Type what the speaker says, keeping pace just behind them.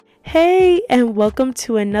Hey, and welcome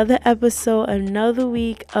to another episode, another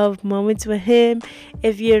week of Moments with Him.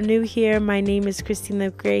 If you're new here, my name is Christina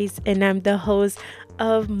Grace, and I'm the host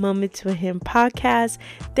of Moments with Him podcast.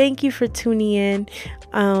 Thank you for tuning in.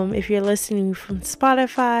 If you're listening from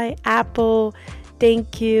Spotify, Apple,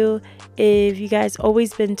 thank you. If you guys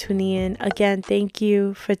always been tuning in, again, thank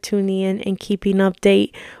you for tuning in and keeping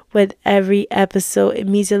update with every episode. It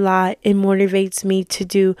means a lot. It motivates me to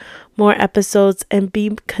do more episodes and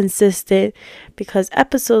be consistent because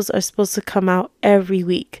episodes are supposed to come out every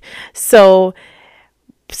week. So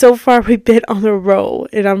far we've been on a roll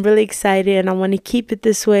and I'm really excited and I want to keep it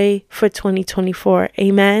this way for 2024.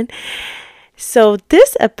 Amen. So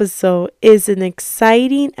this episode is an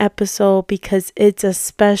exciting episode because it's a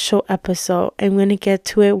special episode. I'm going to get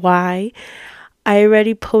to it why. I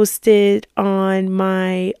already posted on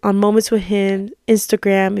Moments with Him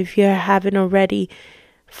Instagram. If you haven't already,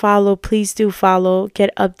 please do follow,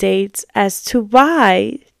 get updates as to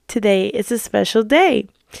why today is a special day.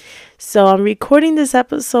 So I'm recording this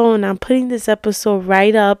episode and I'm putting this episode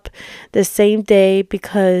right up the same day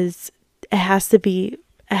because it has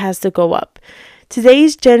to go up.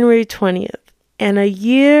 Today's January 20th, and a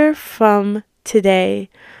year from today,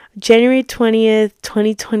 January 20th,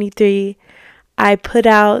 2023, I put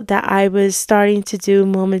out that I was starting to do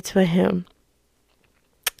Moments with Him.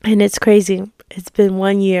 And it's crazy. It's been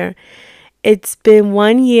 1 year. It's been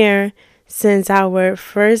 1 year since our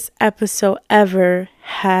first episode ever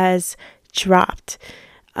has dropped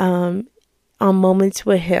on Moments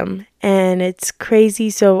with Him. And it's crazy.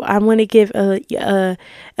 So I'm going to give a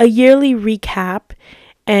yearly recap.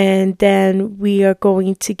 And then we are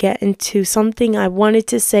going to get into something I wanted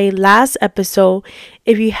to say last episode.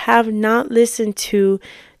 If you have not listened to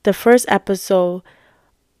the first episode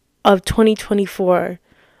of 2024,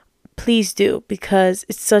 please do, because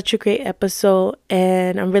it's such a great episode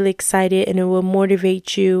and I'm really excited and it will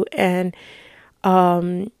motivate you and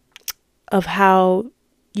of how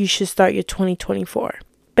you should start your 2024.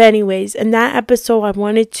 But anyways, in that episode, I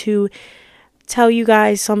wanted to tell you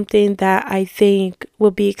guys something that I think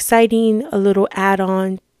will be exciting, a little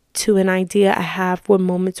add-on to an idea I have for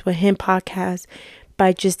Moments with Him podcast, but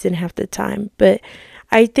I just didn't have the time. But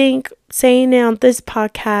I think saying it on this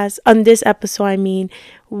podcast, on this episode,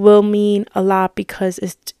 will mean a lot because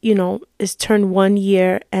it's turned 1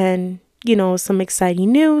 year and, some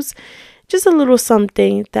exciting news, just a little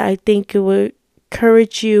something that I think it would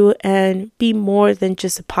encourage you and be more than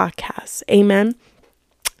just a podcast. Amen.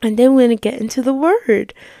 And then we're going to get into the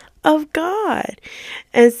Word of God.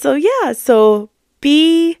 And so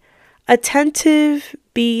be attentive,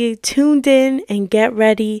 be tuned in, and get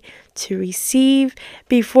ready to receive.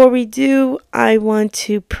 Before we do, I want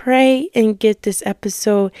to pray and get this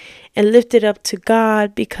episode and lift it up to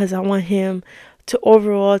God because I want Him to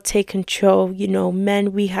overall take control.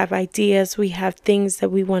 Men, we have ideas, we have things that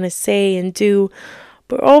we want to say and do.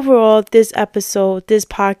 But overall, this episode, this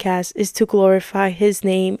podcast is to glorify His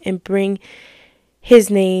name and bring His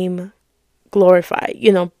name glorified.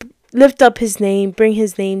 Lift up His name, bring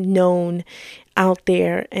His name known out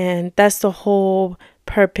there. And that's the whole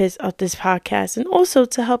purpose of this podcast. And also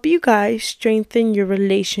to help you guys strengthen your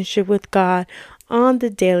relationship with God on the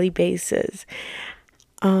daily basis.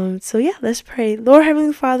 Let's pray. Lord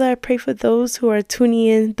Heavenly Father, I pray for those who are tuning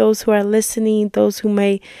in, those who are listening, those who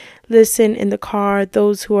may listen in the car,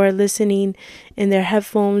 those who are listening in their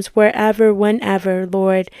headphones, wherever, whenever,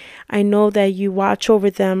 Lord. I know that you watch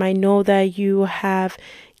over them. I know that you have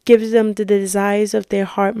given them the desires of their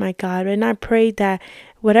heart, my God. And I pray that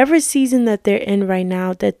whatever season that they're in right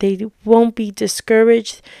now, that they won't be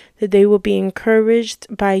discouraged, that they will be encouraged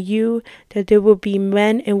by you, that there will be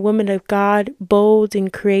men and women of God, bold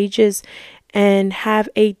and courageous, and have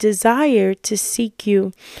a desire to seek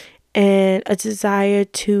you, and a desire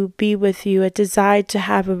to be with you, a desire to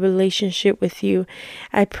have a relationship with you.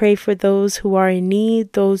 I pray for those who are in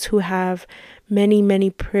need, those who have many, many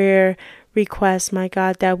prayer requests, my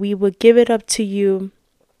God, that we would give it up to you.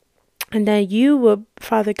 And that you will,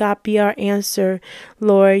 Father God, be our answer,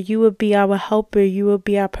 Lord. You will be our helper. You will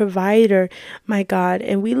be our provider, my God.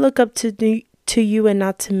 And we look up to you and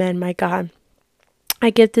not to men, my God. I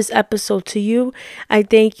give this episode to you. I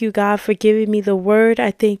thank you, God, for giving me the word.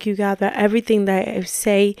 I thank you, God, that everything that I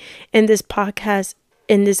say in this podcast,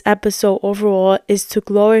 in this episode overall, is to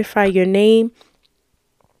glorify your name.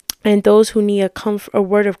 And those who need a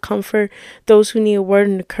word of comfort, those who need a word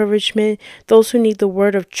of encouragement, those who need the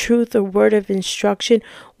word of truth, a word of instruction,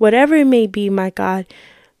 whatever it may be, my God,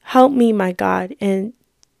 help me, my God, and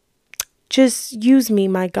just use me,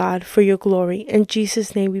 my God, for your glory. In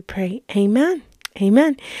Jesus' name we pray. Amen.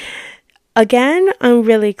 Amen. again, I'm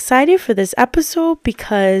really excited for this episode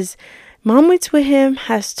because Moments with Him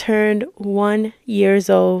has turned 1 year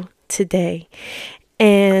old today.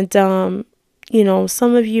 And,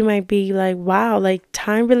 some of you might be like, wow, like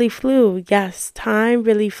time really flew. Yes, time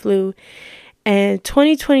really flew. And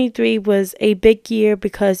 2023 was a big year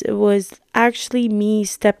because it was actually me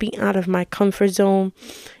stepping out of my comfort zone,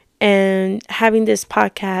 and having this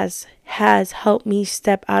podcast has helped me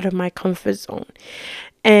step out of my comfort zone.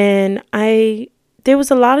 And there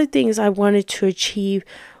was a lot of things I wanted to achieve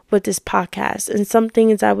with this podcast, and some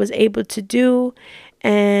things I was able to do,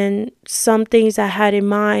 and some things I had in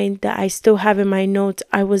mind that I still have in my notes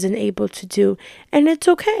I wasn't able to do. And it's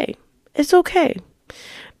okay. It's okay.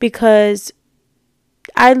 Because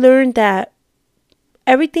I learned that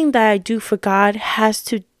everything that I do for God has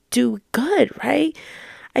to do good, right?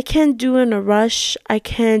 I can't do it in a rush. I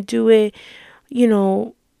can't do it,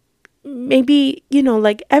 maybe,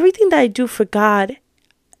 like everything that I do for God,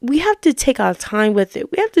 we have to take our time with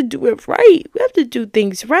it. We have to do it right. We have to do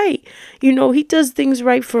things right. He does things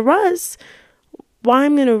right for us. Why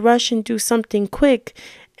I'm going to rush and do something quick?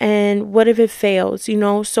 And what if it fails?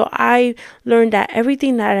 So I learned that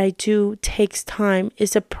everything that I do takes time.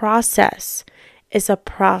 It's a process. It's a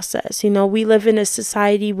process. We live in a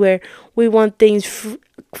society where we want things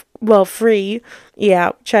free.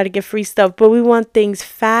 Yeah, try to get free stuff, but we want things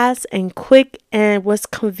fast and quick and what's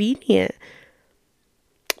convenient.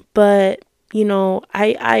 But,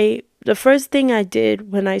 I the first thing I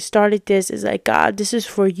did when I started this is like, God, this is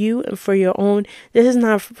for you and for your own. This is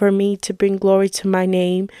not for me to bring glory to my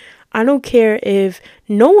name. I don't care if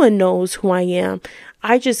no one knows who I am.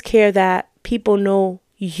 I just care that people know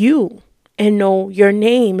you and know your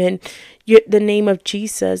name and the name of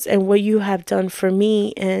Jesus and what you have done for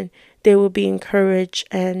me. And they will be encouraged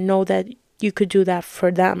and know that you could do that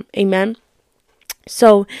for them. Amen.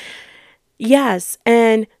 So, yes,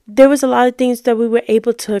 and there was a lot of things that we were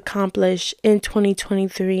able to accomplish in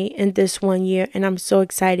 2023 in this 1 year, and I'm so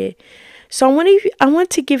excited. So I want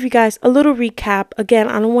to give you guys a little recap. Again,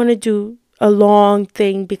 I don't want to do a long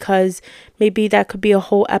thing because maybe that could be a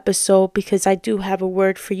whole episode, because I do have a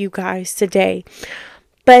word for you guys today.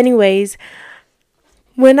 But anyways,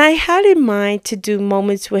 when I had in mind to do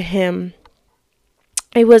Moments with Him,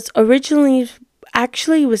 it was originally...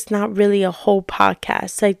 Actually, it was not really a whole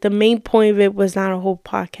podcast. Like, the main point of it was not a whole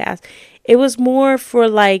podcast. It was more for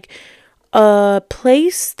like a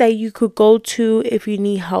place that you could go to if you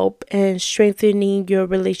need help and strengthening your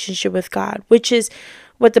relationship with God, which is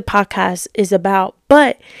what the podcast is about.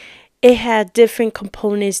 But it had different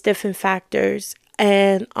components, different factors,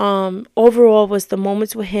 and overall was the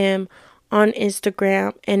Moments with Him on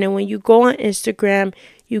Instagram. And then when you go on Instagram,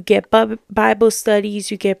 you get Bible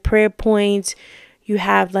studies, you get prayer points, you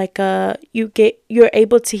have like you're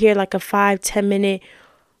able to hear like a 5-10 minute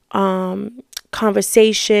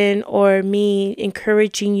conversation, or me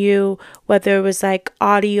encouraging you, whether it was like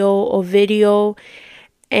audio or video.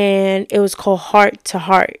 And it was called Heart to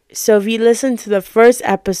Heart. So if you listen to the first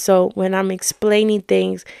episode, when I'm explaining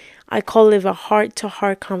things, I call it a heart to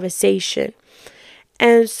heart conversation.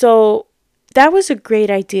 And so that was a great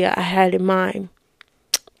idea I had in mind.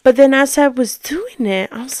 But then as I was doing it,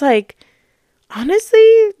 I was like,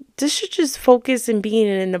 honestly, this should just focus in being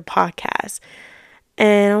in the podcast.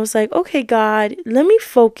 And I was like, okay, God, let me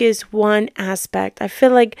focus one aspect. I feel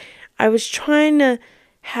like I was trying to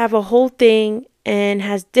have a whole thing and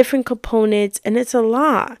has different components, and it's a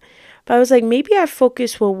lot. But I was like, maybe I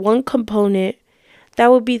focus with one component. That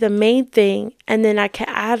would be the main thing. And then I can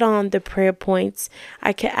add on the prayer points.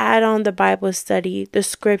 I can add on the Bible study, the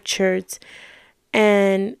scriptures,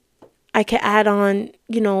 and I can add on,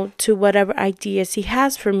 to whatever ideas He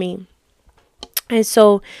has for me. And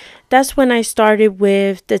so that's when I started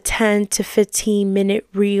with the 10 to 15 minute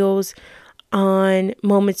reels on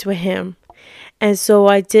Moments with Him. And so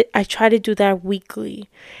I try to do that weekly.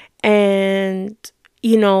 And,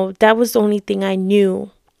 that was the only thing I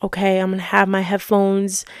knew. Okay, I'm going to have my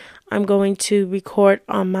headphones. I'm going to record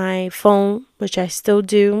on my phone, which I still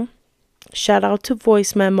do. Shout out to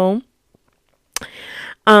Voice Memo.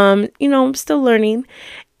 I'm still learning.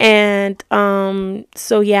 And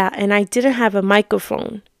so yeah, and I didn't have a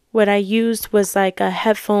microphone. What I used was like a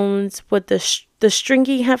headphones with the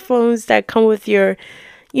stringy headphones that come with your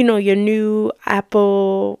new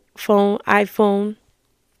Apple iPhone,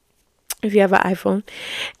 if you have an iPhone.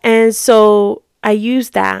 And so I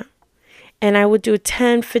used that, and I would do a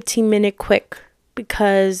 10-15 minute quick,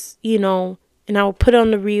 because and I will put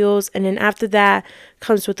on the reels, and then after that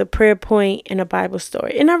comes with a prayer point and a Bible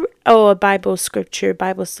story, and a Bible scripture,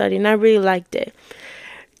 Bible study, and I really liked it.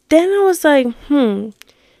 Then I was like,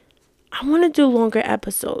 I want to do longer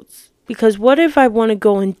episodes, because what if I want to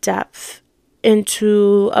go in depth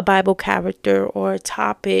into a Bible character or a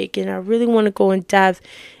topic, and I really want to go in depth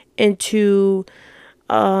into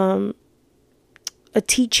a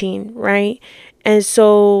teaching, right? And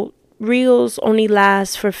so reels only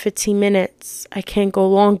last for 15 minutes. I can't go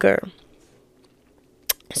longer.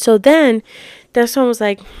 So then that's when I was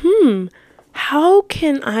like, how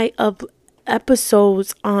can I up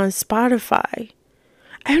episodes on Spotify?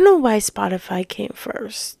 I don't know why Spotify came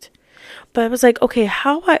first, but I was like, okay,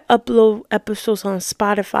 how I upload episodes on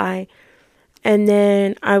Spotify? And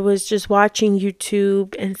then I was just watching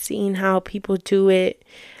YouTube and seeing how people do it.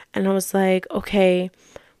 And I was like, okay,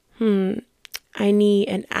 I need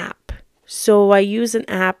an app. So I use an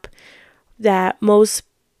app that most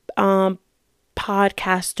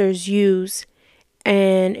podcasters use,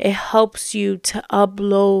 and it helps you to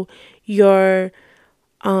upload your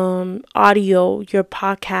audio, your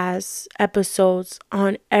podcast episodes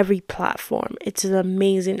on every platform. It's an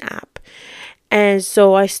amazing app. And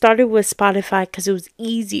so I started with Spotify because it was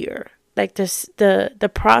easier. Like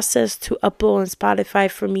the process to upload on Spotify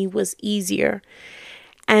for me was easier.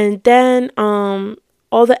 And then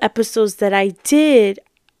all the episodes that I did,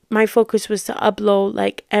 my focus was to upload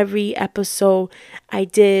like every episode I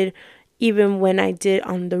did, even when I did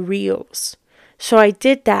on the reels. So I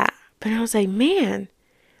did that. But I was like, man,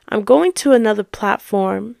 I'm going to another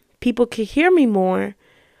platform. People can hear me more,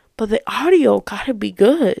 but the audio gotta be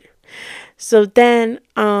good. So then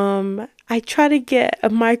I try to get a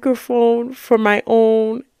microphone for my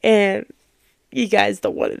own, and you guys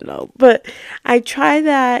don't want to know, but I tried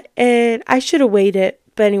that, and I should have waited.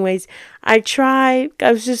 But anyways, I tried.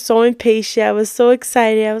 I was just so impatient. I was so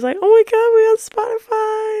excited. I was like, oh my God, we're on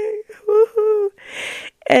Spotify. Woohoo.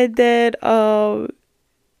 And then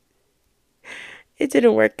it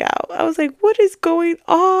didn't work out. I was like, what is going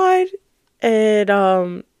on?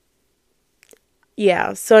 And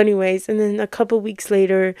yeah, so anyways, and then a couple weeks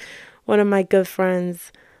later, one of my good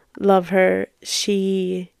friends, love her,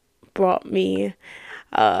 she brought me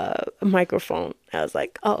a microphone. I was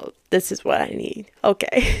like, oh, this is what I need.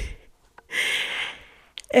 Okay.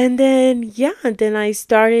 And then, then I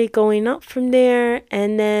started going up from there.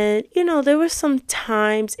 And then, there were some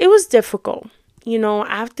times it was difficult.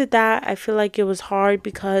 After that, I feel like it was hard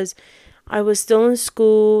because I was still in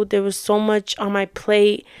school. There was so much on my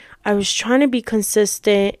plate. I was trying to be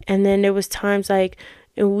consistent. And then there was times like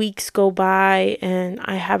weeks go by and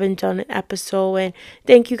I haven't done an episode. And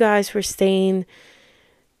thank you guys for staying.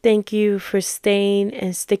 Thank you for staying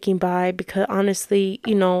and sticking by, because honestly,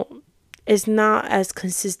 it's not as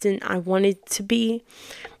consistent I wanted to be.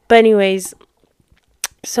 But anyways,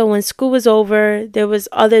 so when school was over, there was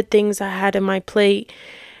other things I had in my plate.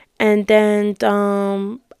 And then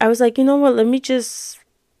I was like, you know what, let me just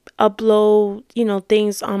upload,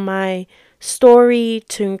 things on my story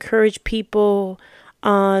to encourage people.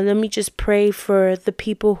 Let me just pray for the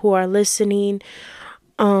people who are listening.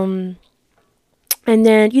 And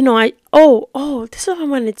then, this is what I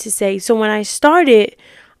wanted to say. So when I started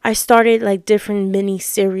like different mini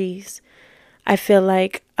series. I feel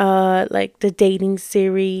like the dating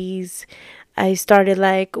series. I started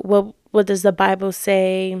like what does the Bible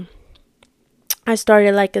say? I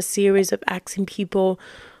started like a series of asking people,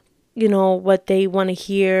 what they want to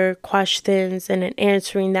hear, questions, and then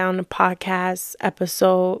answering that on the podcast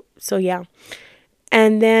episode. So yeah.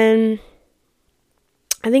 And then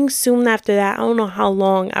I think soon after that, I don't know how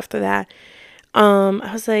long after that, I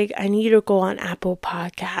was like, I need to go on Apple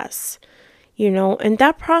Podcasts, and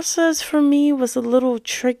that process for me was a little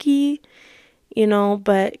tricky,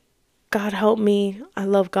 but God help me. I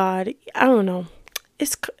love God. I don't know.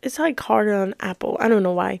 It's like harder on Apple. I don't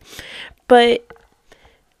know why. But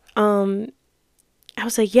I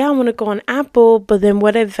was like, yeah, I want to go on Apple, but then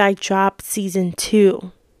what if I drop season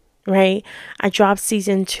 2? Right? I dropped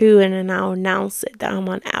season 2 and then I'll announce it that I'm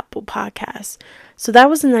on Apple Podcasts. So that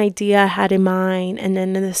was an idea I had in mind. And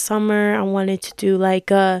then in the summer, I wanted to do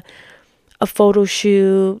like a photo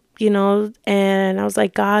shoot, and I was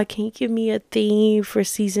like, God, can you give me a theme for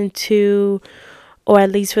season 2, or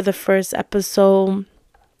at least for the first episode?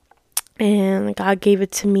 And God gave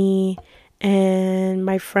it to me, and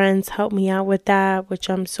my friends helped me out with that, which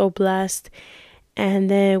I'm so blessed. And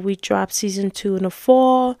then we dropped season 2 in the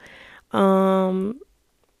fall. And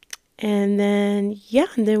then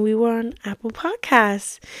we were on Apple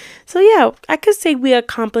Podcasts. So yeah, I could say we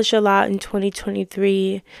accomplished a lot in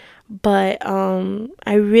 2023, but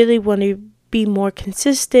I really want to be more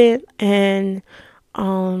consistent and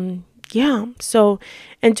and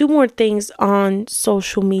do more things on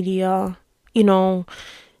social media,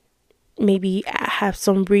 maybe have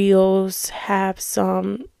some reels, have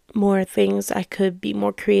some more things I could be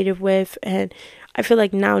more creative with. And I feel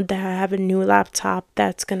like now that I have a new laptop,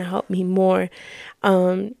 that's going to help me more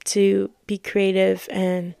to be creative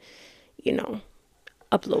and,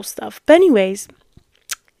 upload stuff. But anyways,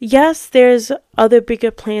 yes, there's other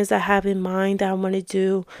bigger plans I have in mind that I want to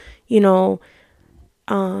do, you know,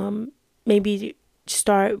 maybe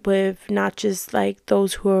start with not just like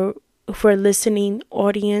those who are listening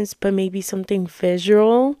audience, but maybe something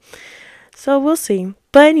visual. So we'll see.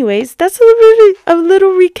 But anyways, that's a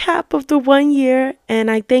little recap of the 1 year,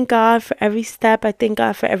 and I thank God for every step. I thank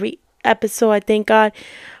God for every episode. I thank God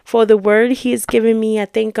for the word He has given me. I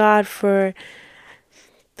thank God for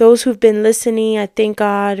those who've been listening. I thank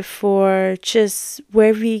God for just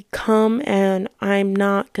where we come, and I'm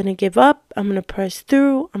not going to give up. I'm going to press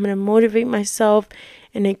through. I'm going to motivate myself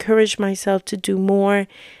and encourage myself to do more.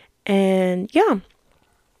 And yeah,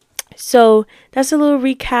 so that's a little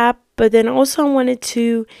recap. But then also I wanted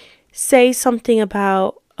to say something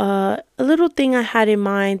about a little thing I had in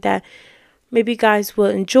mind that maybe you guys will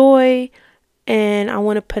enjoy and I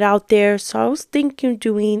want to put out there. So I was thinking of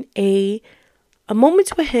doing a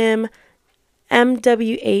Moments with Him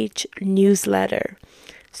MWH newsletter.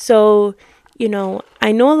 So,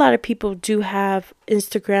 I know a lot of people do have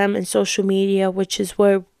Instagram and social media, which is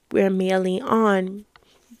where we're mainly on.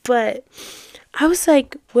 But I was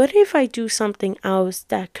like, what if I do something else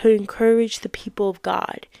that could encourage the people of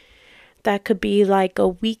God? That could be like a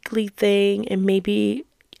weekly thing and maybe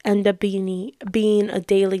end up being a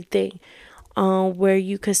daily thing, where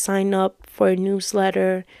you could sign up for a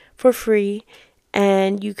newsletter for free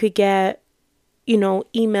and you could get,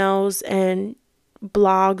 emails and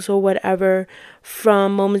blogs or whatever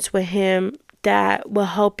from Moments with Him that will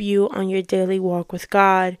help you on your daily walk with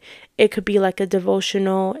God. It could be like a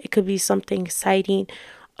devotional. It could be something exciting,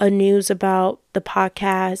 a news about the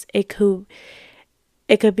podcast. It could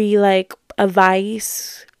be like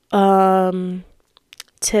advice,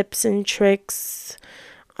 tips and tricks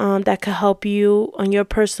that could help you on your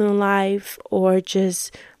personal life or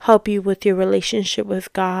just help you with your relationship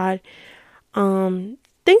with God.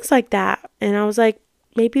 Things like that. And I was like,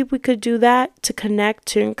 maybe we could do that to connect,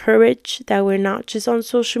 to encourage that we're not just on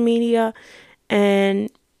social media. And,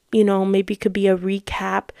 maybe it could be a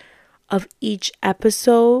recap of each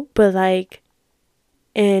episode, but like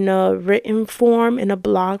in a written form, in a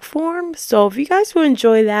blog form. So if you guys will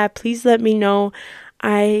enjoy that, please let me know.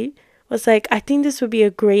 I was like, I think this would be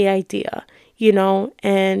a great idea,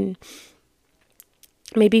 and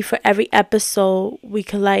maybe for every episode we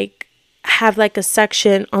could like have like a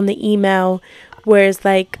section on the email where it's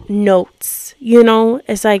like notes,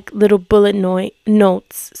 it's like little bullet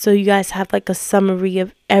notes. So you guys have like a summary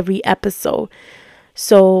of every episode.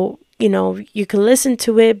 So, you can listen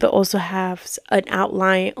to it, but also have an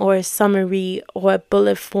outline or a summary or a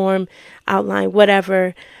bullet form outline,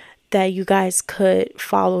 whatever that you guys could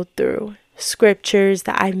follow through. Scriptures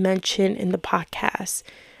that I mentioned in the podcast,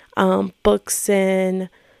 books and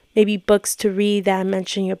maybe books to read that I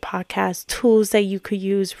mentioned in your podcast, tools that you could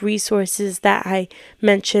use, resources that I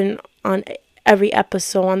mention on every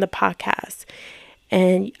episode on the podcast.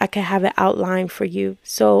 And I can have it outlined for you.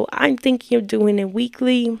 So I'm thinking of doing it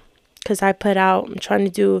weekly because I'm trying to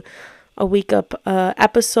do a week up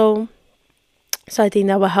episode. So I think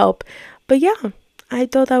that will help. But yeah, I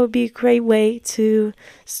thought that would be a great way to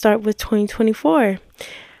start with 2024.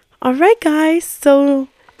 All right, guys. So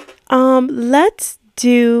let's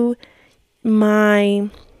do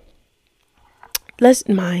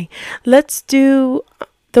let's do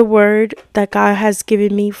the word that God has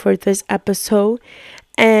given me for this episode.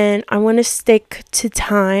 And I want to stick to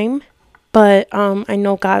time, but I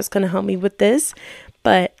know God's going to help me with this.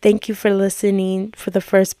 But thank you for listening for the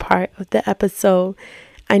first part of the episode.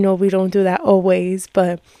 I know we don't do that always,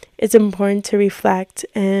 but it's important to reflect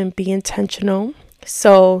and be intentional.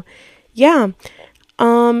 So, yeah.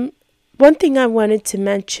 One thing I wanted to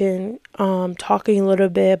mention, talking a little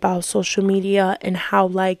bit about social media and how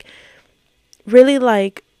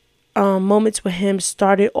Moments with Him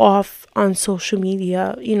started off on social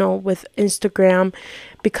media, with Instagram,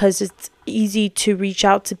 because it's easy to reach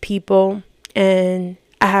out to people. And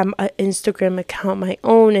I have an Instagram account, my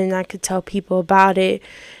own, and I could tell people about it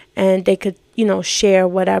and they could, share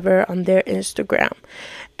whatever on their Instagram.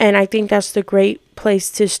 And I think that's the great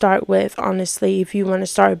place to start with, honestly, if you want to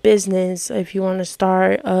start a business, if you want to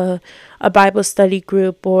start a Bible study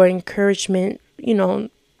group or encouragement,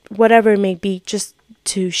 whatever it may be, just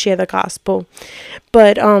to share the gospel.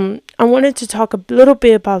 But I wanted to talk a little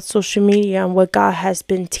bit about social media and what God has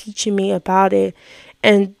been teaching me about it.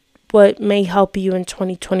 And what may help you in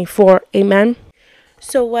 2024. Amen.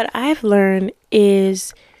 So what I've learned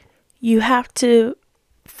is you have to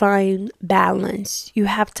find balance. You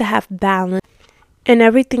have to have balance in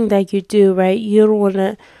everything that you do, right? You don't want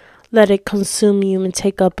to let it consume you and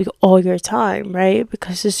take up all your time, right?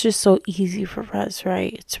 Because it's just so easy for us,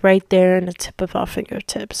 right? It's right there in the tip of our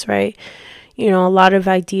fingertips, right? A lot of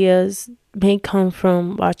ideas may come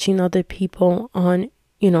from watching other people on,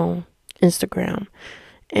 Instagram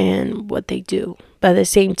and what they do. But at the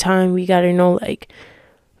same time, we got to know,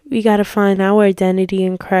 we got to find our identity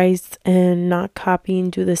in Christ and not copy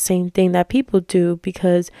and do the same thing that people do,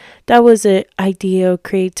 because that was an idea of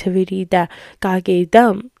creativity that God gave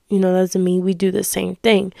them. Doesn't mean we do the same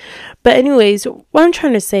thing. But anyways, what I'm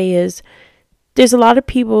trying to say is there's a lot of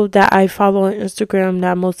people that I follow on Instagram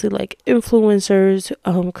that mostly like influencers,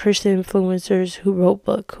 Christian influencers who wrote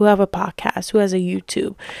books, who have a podcast, who has a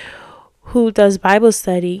YouTube, who does Bible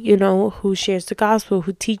study, who shares the gospel,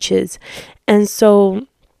 who teaches. And so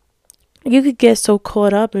you could get so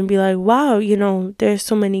caught up and be like, wow, there's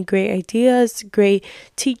so many great ideas, great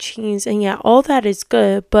teachings. And yeah, all that is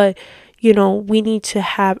good. But, we need to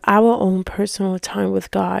have our own personal time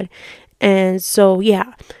with God. And so,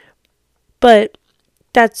 yeah. But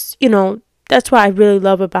that's what I really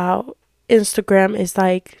love about Instagram is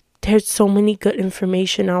like, there's so many good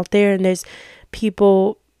information out there. And there's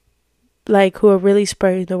people like who are really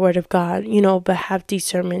spreading the word of God, but have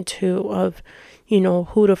discernment too of,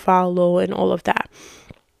 who to follow and all of that.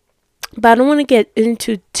 But I don't want to get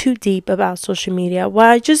into too deep about social media. What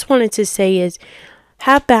I just wanted to say is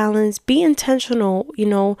have balance, be intentional,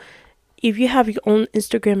 if you have your own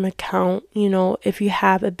Instagram account, if you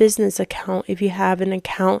have a business account, if you have an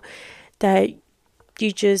account that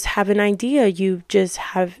you just have an idea, you just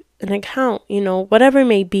have an account, whatever it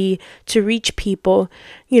may be to reach people,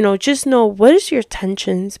 just know what is your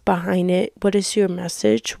intentions behind it. What is your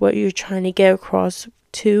message? What you're trying to get across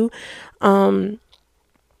to.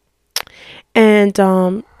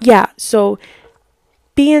 So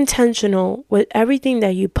be intentional with everything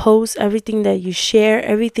that you post, everything that you share,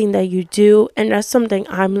 everything that you do. And that's something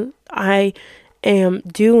I am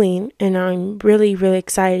doing, and I'm really, really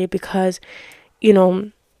excited because,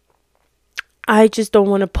 I just don't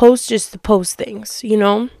want to post just to post things,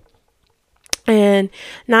 and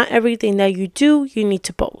not everything that you do, you need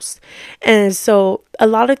to post. And so a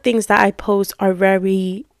lot of things that I post are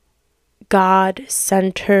very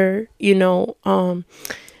God-centered,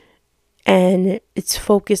 and it's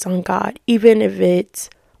focused on God. Even if it's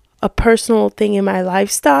a personal thing in my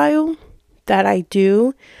lifestyle that I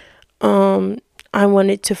do, I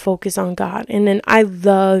want it to focus on God. And then I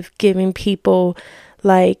love giving people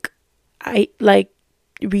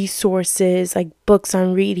resources, like books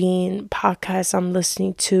I'm reading, podcasts I'm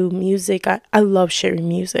listening to, music. I love sharing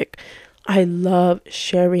music. I love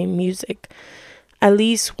sharing music. At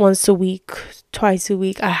least once a week, twice a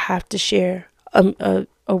week, I have to share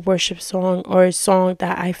a worship song or a song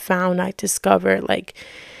that I discovered. Like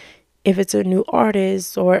if it's a new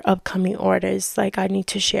artist or upcoming artist, like I need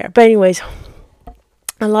to share. But anyways,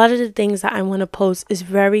 a lot of the things that I want to post is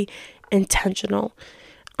very intentional.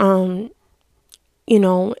 And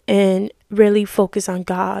really focus on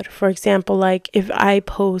God. For example, like if I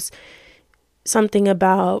post something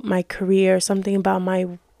about my career, something about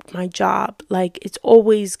my job, like it's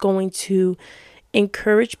always going to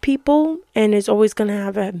encourage people, and it's always going to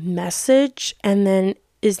have a message, and then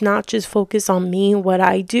it's not just focus on me and what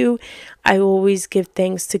I do. I always give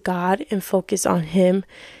thanks to God and focus on Him,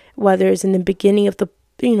 whether it's in the beginning of the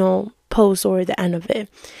post or the end of it.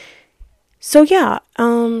 So yeah,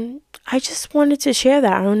 I just wanted to share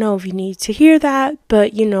that. I don't know if you need to hear that,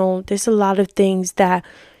 but there's a lot of things that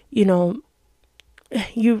you,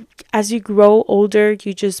 as you grow older,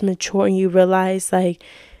 you just mature and you realize like,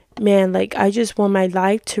 man, like I just want my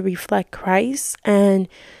life to reflect Christ. And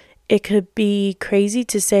it could be crazy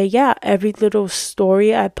to say, yeah, every little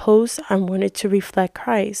story I post, I want it to reflect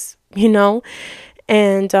Christ, and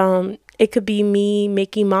it could be me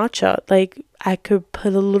making matcha. Like I could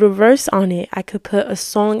put a little verse on it. I could put a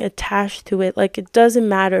song attached to it. Like it doesn't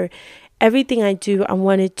matter. Everything I do, I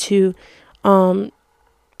wanted to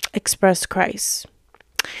express Christ.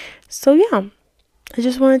 So yeah, I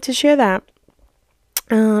just wanted to share that.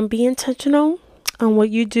 Be intentional on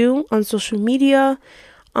what you do on social media.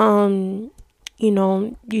 You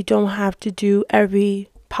don't have to do every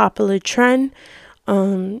popular trend.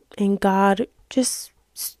 And God, just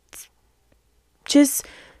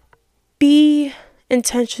be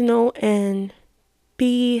intentional and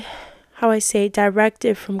be,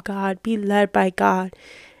 directed from God. Be led by God,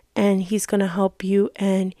 and He's going to help you,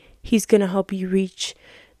 and He's going to help you reach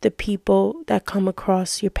the people that come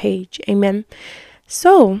across your page. Amen.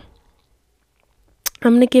 So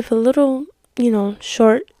I'm going to give a little,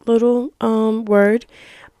 short little word,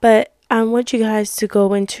 but I want you guys to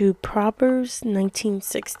go into Proverbs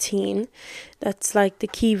 19:16. That's like the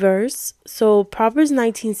key verse. So Proverbs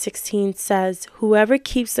 19:16 says, "Whoever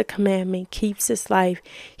keeps the commandment keeps his life.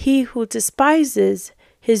 He who despises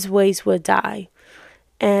his ways will die."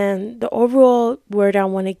 And the overall word I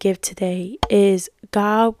want to give today is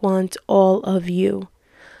God wants all of you.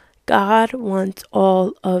 God wants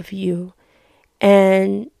all of you.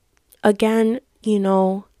 And again,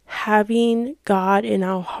 having God in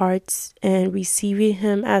our hearts and receiving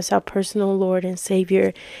him as our personal Lord and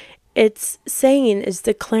Savior, it's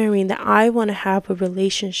declaring that I want to have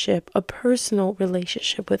a personal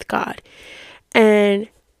relationship with God. And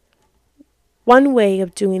one way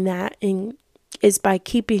of doing that is by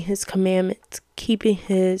keeping his commandments,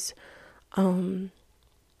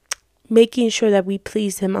 making sure that we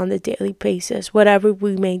please him on a daily basis, whatever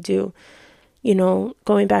we may do.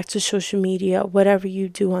 Going back to social media, whatever you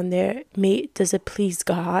do on there, does it please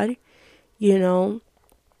God?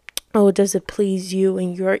 Or does it please you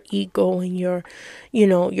and your ego and your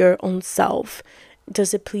own self?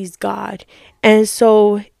 Does it please God? And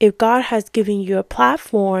so if God has given you a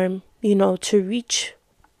platform, to reach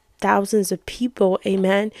thousands of people,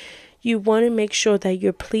 amen, you want to make sure that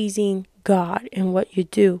you're pleasing God in what you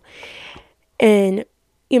do. And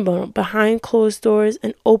behind closed doors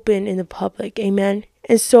and open in the public. Amen.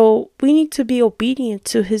 And so we need to be obedient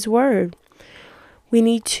to his word. We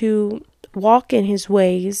need to walk in his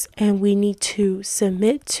ways, and we need to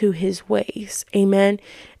submit to his ways. Amen.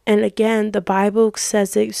 And again, the Bible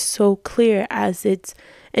says it so clear as it's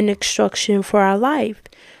an instruction for our life.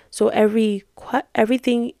 So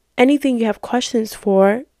anything you have questions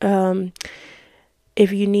for,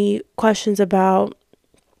 if you need questions about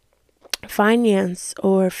finance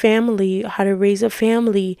or family, how to raise a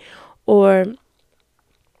family, or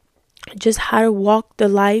just how to walk the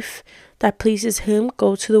life that pleases him,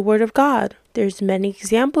 go to the word of God. There's many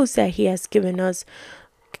examples that he has given us.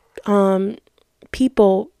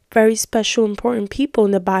 People, very special, important people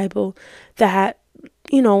in the Bible that,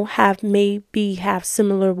 have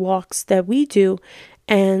similar walks that we do,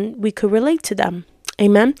 and we could relate to them.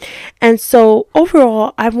 Amen. And so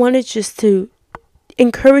overall, I wanted just to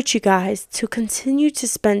encourage you guys to continue to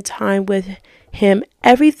spend time with him.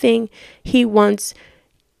 Everything that he wants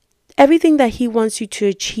you to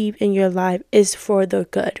achieve in your life is for the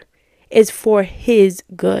good. Is for his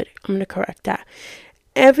good. I'm going to correct that.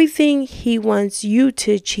 Everything he wants you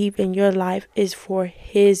to achieve in your life is for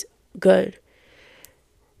his good.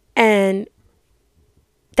 And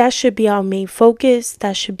that should be our main focus.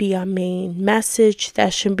 That should be our main message.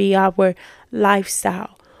 That should be our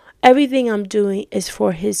lifestyle. Everything I'm doing is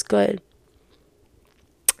for his good.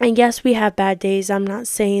 And yes, we have bad days. I'm not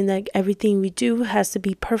saying that everything we do has to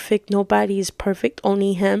be perfect. Nobody is perfect,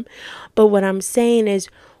 only him. But what I'm saying is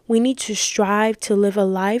we need to strive to live a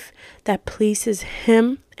life that pleases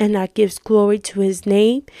him and that gives glory to his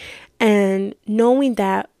name. And knowing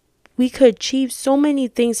that we could achieve so many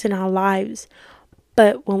things in our lives,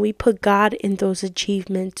 but when we put God in those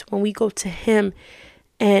achievements, when we go to him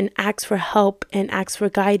and ask for help and ask for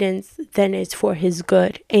guidance, then it's for his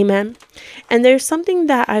good. Amen. And there's something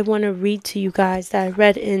that I want to read to you guys that I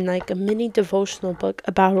read in like a mini devotional book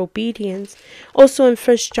about obedience. Also in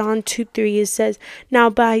 1 John 2:3, it says,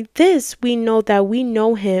 "Now by this we know that we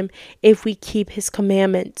know him if we keep his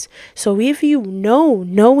commandments." So if you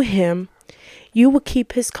know him, you will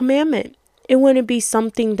keep his commandment. It wouldn't be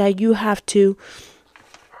something that you have to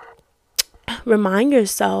remind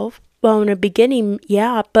yourself. Well, in the beginning,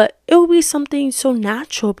 yeah, but it will be something so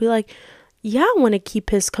natural. Be like, yeah, I want to keep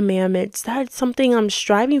his commandments. That's something I'm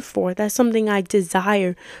striving for. That's something I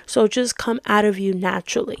desire. So just come out of you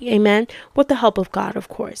naturally. Amen. With the help of God, of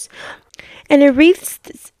course. And it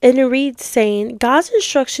reads saying, God's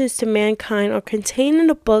instructions to mankind are contained in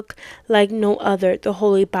a book like no other, the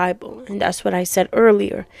Holy Bible. And that's what I said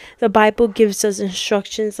earlier. The Bible gives us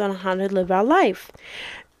instructions on how to live our life.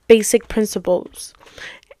 Basic principles.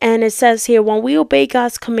 And it says here, when we obey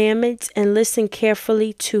God's commandments and listen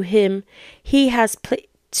carefully to him,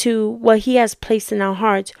 to what he has placed in our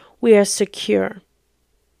hearts, we are secure.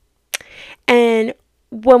 And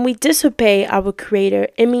when we disobey our Creator,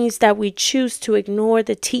 it means that we choose to ignore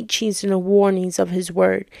the teachings and the warnings of his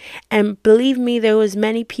word. And believe me, there was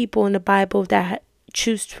many people in the Bible that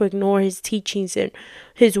choose to ignore his teachings and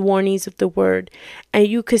his warnings of the word. And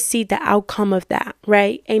you could see the outcome of that,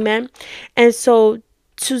 right? Amen. And so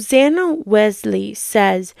Susanna Wesley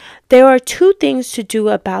says, there are two things to do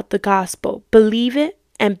about the gospel: believe it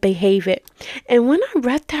and behave it. And when I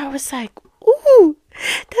read that, I was like, ooh,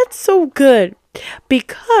 that's so good.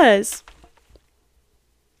 Because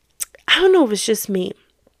I don't know if it's just me,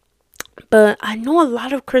 but I know a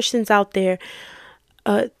lot of Christians out there,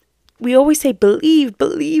 we always say believe,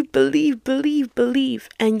 believe, believe, believe, believe.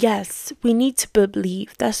 And yes, we need to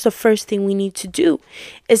believe. That's the first thing we need to do,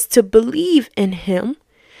 is to believe in him,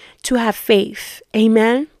 to have faith.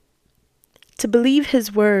 Amen. To believe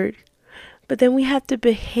his word. But then we have to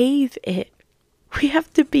behave it. We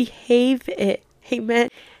have to behave it. Amen.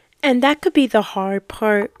 And that could be the hard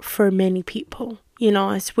part for many people,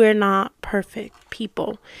 as we're not perfect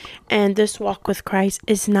people. And this walk with Christ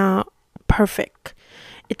is not perfect.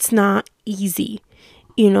 It's not easy.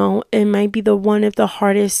 It might be one of the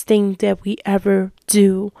hardest things that we ever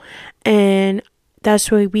do. And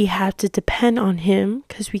that's why we have to depend on him,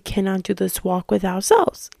 because we cannot do this walk with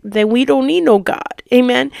ourselves. Then we don't need no God.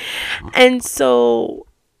 Amen. And so,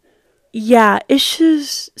 yeah, it's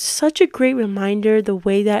just such a great reminder, the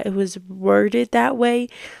way that it was worded that way,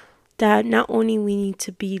 that not only we need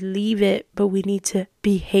to believe it, but we need to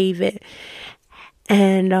behave it.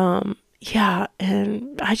 And, yeah,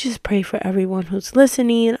 and I just pray for everyone who's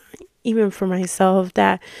listening, even for myself,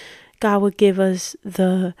 that God would give us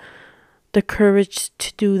the courage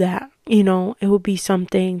to do that. It will be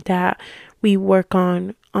something that we work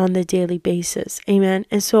on the daily basis. Amen.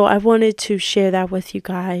 And so I wanted to share that with you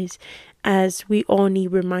guys, as we all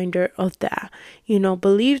need reminder of that.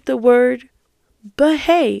 Believe the word, but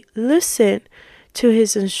hey, listen to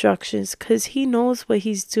his instructions, because he knows what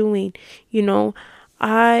he's doing.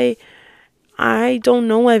 I don't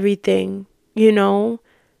know everything,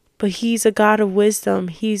 but he's a God of wisdom.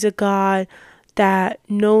 He's a God that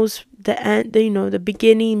knows the end, the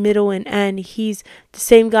beginning, middle, and end. He's the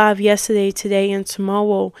same God of yesterday, today, and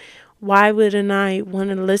tomorrow. Why wouldn't I want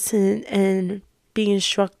to listen and be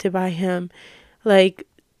instructed by him? Like,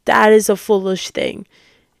 that is a foolish thing.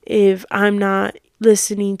 If I'm not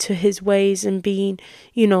listening to his ways and being,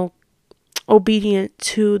 obedient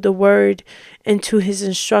to the word and to his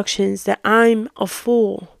instructions, that I'm a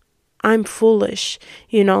fool. I'm foolish,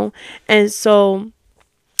 And so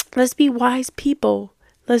let's be wise people.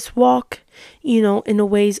 Let's walk, in the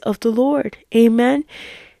ways of the Lord. Amen.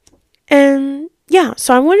 And yeah,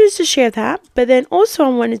 so I wanted to share that. But then also I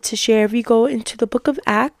wanted to share, if you go into the book of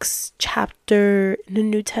Acts, the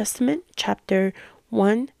New Testament, chapter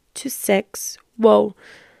 1 to 6. Whoa.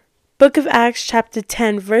 Book of Acts, chapter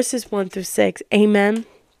 10, verses 1 through 6. Amen.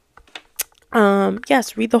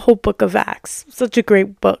 Yes, read the whole book of Acts. Such a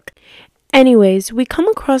great book. Anyways, we come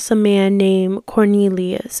across a man named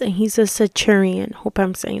Cornelius, and he's a centurion. Hope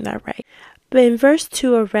I'm saying that right. But in verse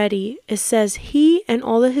 2 already, it says, he and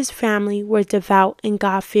all of his family were devout and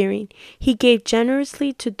God-fearing. He gave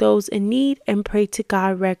generously to those in need and prayed to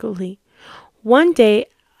God regularly. One day,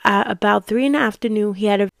 at about 3 in the afternoon,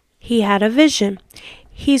 he had a vision.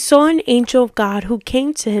 He saw an angel of God who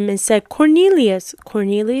came to him and said, Cornelius.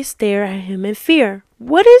 Cornelius stared at him in fear.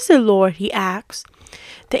 What is it, Lord? He asked.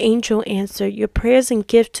 The angel answered, your prayers and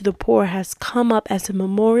gift to the poor has come up as a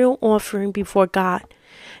memorial offering before God.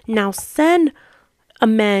 Now send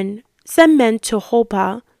men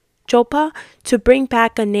to Joppa to bring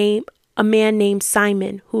back a man named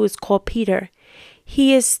Simon, who is called Peter.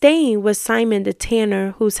 He is staying with Simon the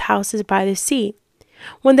tanner, whose house is by the sea.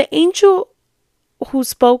 When the angel who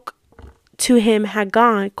spoke to him had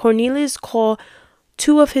gone, Cornelius called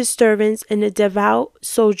 2 of his servants and a devout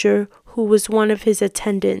soldier who was one of his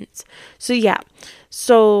attendants.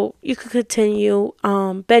 So you could continue.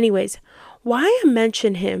 But anyways, why I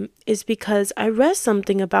mention him is because I read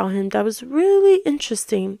something about him that was really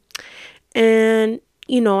interesting. And,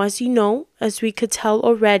 as we could tell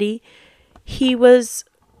already, he was,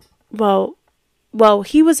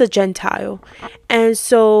 he was a Gentile. And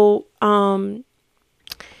so,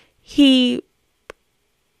 he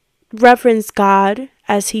reverenced God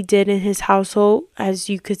as he did in his household. As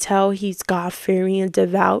you could tell, he's God-fearing and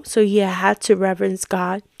devout, so he had to reverence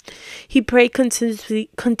God. He prayed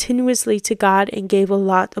continuously to God and gave a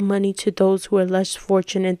lot of money to those who were less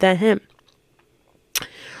fortunate than him.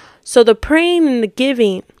 So the praying and the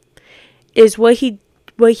giving is what he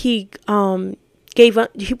did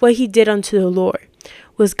unto the Lord.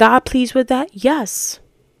 Was God pleased with that? Yes.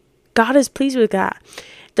 God is pleased with that.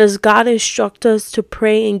 Does God instruct us to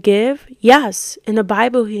pray and give? Yes. In the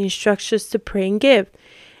Bible, he instructs us to pray and give.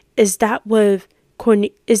 Is that what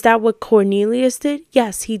Cornelius did?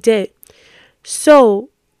 Yes, he did.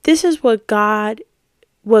 So this is what got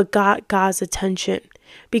God's attention.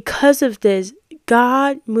 Because of this,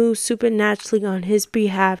 God moved supernaturally on his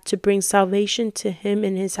behalf to bring salvation to him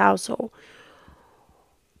and his household.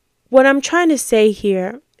 what I'm trying to say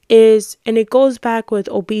here is, and it goes back with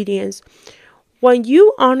obedience, when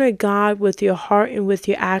you honor God with your heart and with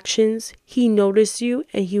your actions, He notices you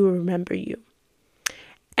and He will remember you.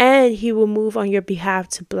 And He will move on your behalf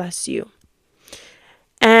to bless you.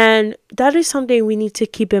 And that is something we need to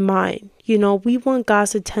keep in mind. We want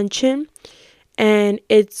God's attention, and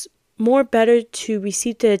it's more better to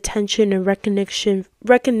receive the attention and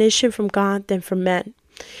recognition from God than from men.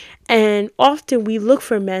 And often we look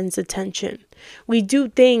for men's attention. We do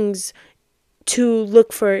things to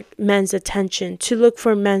look for men's attention, to look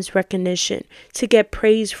for men's recognition, to get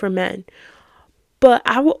praise from men. But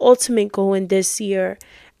our ultimate goal in this year,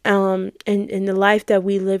 in the life that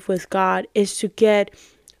we live with God, is to get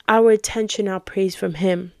our attention, our praise from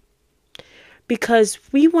Him. Because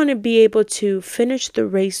we want to be able to finish the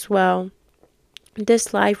race well,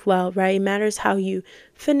 this life well, right? It matters how you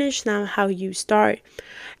finish, not how you start.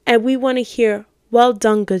 And we want to hear, "Well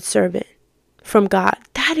done, good servant," from God.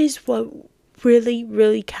 That is what really,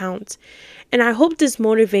 really counts. And I hope this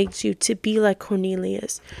motivates you to be like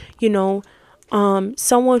Cornelius,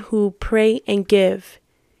 someone who pray and give,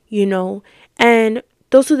 and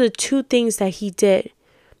those are the two things that he did.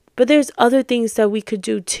 But there's other things that we could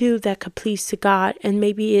do too that could please to God, and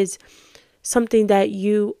maybe is something that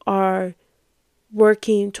you are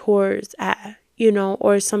working towards at,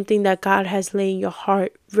 or something that God has laid in your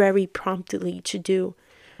heart very promptly to do.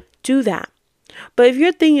 Do that. But if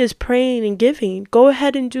your thing is praying and giving, go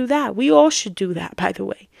ahead and do that. We all should do that, by the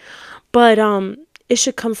way. But it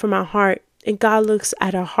should come from our heart, and God looks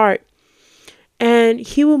at our heart, and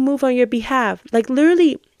He will move on your behalf. Like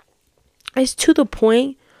literally, it's to the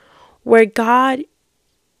point where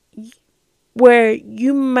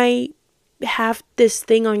you might have this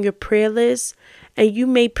thing on your prayer list, and you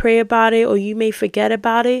may pray about it or you may forget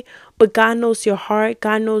about it, but God knows your heart.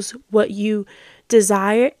 God knows what you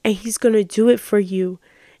desire, and He's going to do it for you,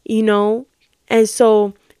 and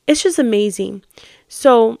so it's just amazing.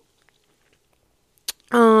 So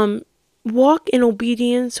walk in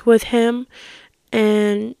obedience with Him,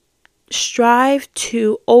 and strive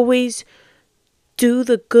to always do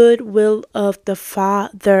the good will of the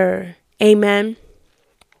Father. Amen.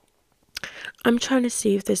 I'm trying to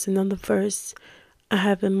see if there's another verse I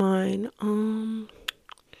have in mind.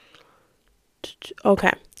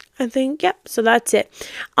 Okay. I think, yep. So that's it.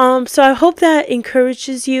 So I hope that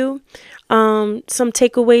encourages you. Some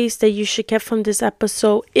takeaways that you should get from this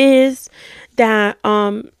episode is that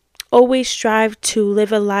always strive to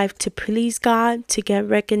live a life to please God, to get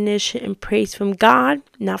recognition and praise from God,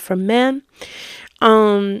 not from men.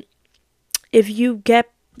 If you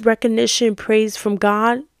get recognition and praise from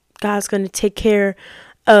God, God's going to take care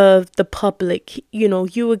of the public. You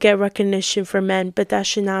will get recognition from men, but that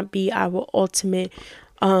should not be our ultimate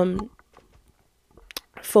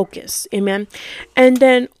focus. Amen. And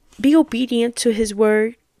then be obedient to His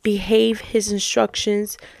word, behave His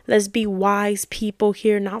instructions. Let's be wise people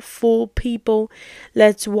here, not fool people.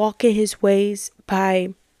 Let's walk in His ways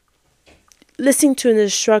by listening to the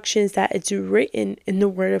instructions that it's written in the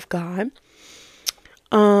word of God.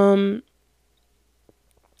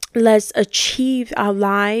 Let's achieve our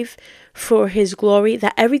life for His glory,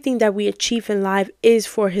 that everything that we achieve in life is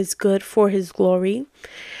for His good, for His glory.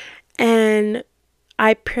 And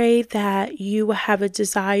I pray that you will have a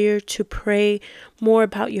desire to pray more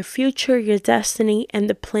about your future, your destiny, and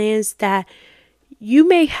the plans that you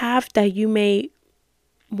may have, that you may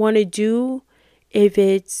want to do, if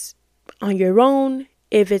it's on your own,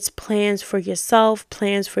 if it's plans for yourself,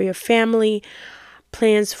 plans for your family,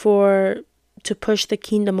 plans to push the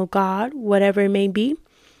kingdom of God, whatever it may be.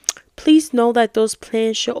 Please know that those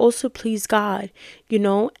plans should also please God,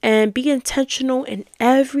 and be intentional in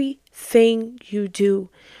everything you do.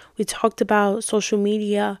 We talked about social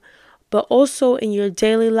media, but also in your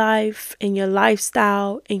daily life, in your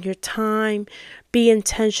lifestyle, in your time. Be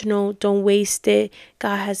intentional. Don't waste it.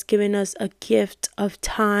 God has given us a gift of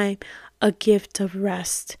time, a gift of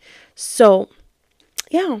rest. So,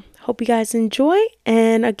 yeah, hope you guys enjoy.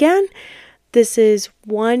 And again, this is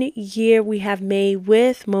 1 year we have made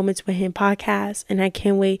with Moments with Him podcast, and I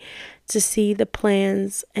can't wait to see the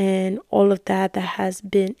plans and all of that has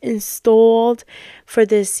been installed for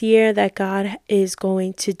this year that God is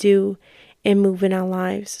going to do and move in our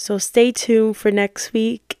lives. So stay tuned for next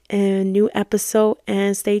week and a new episode,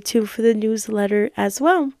 and stay tuned for the newsletter as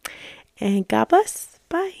well. And God bless.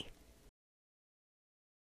 Bye.